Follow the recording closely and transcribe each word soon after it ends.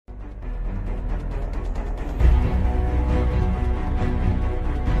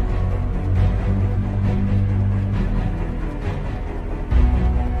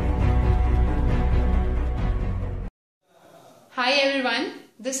Hi everyone,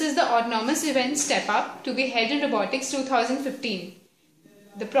 this is the autonomous event StepUp to be held in Robotix 2015.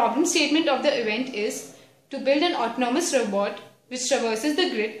 The problem statement of the event is to build an autonomous robot which traverses the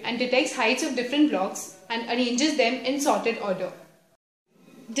grid and detects heights of different blocks and arranges them in sorted order.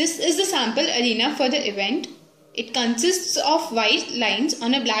 This is the sample arena for the event. It consists of white lines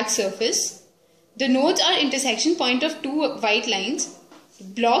on a black surface. The nodes are intersection point of two white lines.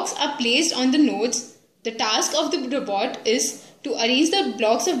 Blocks are placed on the nodes. The task of the robot is to arrange the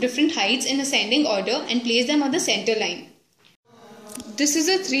blocks of different heights in ascending order and place them on the center line. This is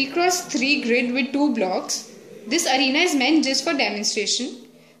a 3x3 grid with 2 blocks. This arena is meant just for demonstration.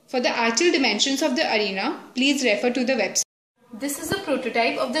 For the actual dimensions of the arena, please refer to the website. This is a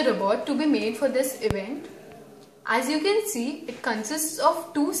prototype of the robot to be made for this event. As you can see, it consists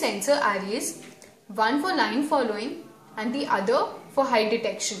of 2 sensor arrays, one for line following and the other for height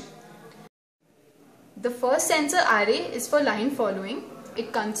detection. The first sensor array is for line following.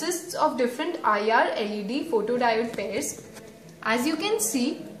 It consists of different IR LED photodiode pairs. As you can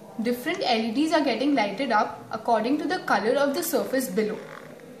see, different LEDs are getting lighted up according to the color of the surface below.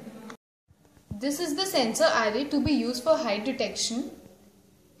 This is the sensor array to be used for height detection.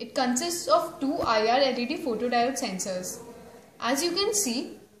 It consists of 2 IR LED photodiode sensors. As you can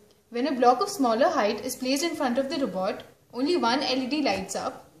see, when a block of smaller height is placed in front of the robot, only one LED lights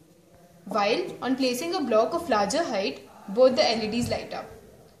up, while on placing a block of larger height, both the LEDs light up.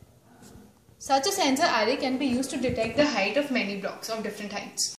 Such a sensor array can be used to detect the height of many blocks of different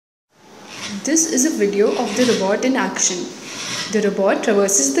heights. This is a video of the robot in action. The robot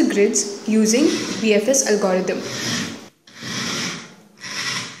traverses the grids using BFS algorithm.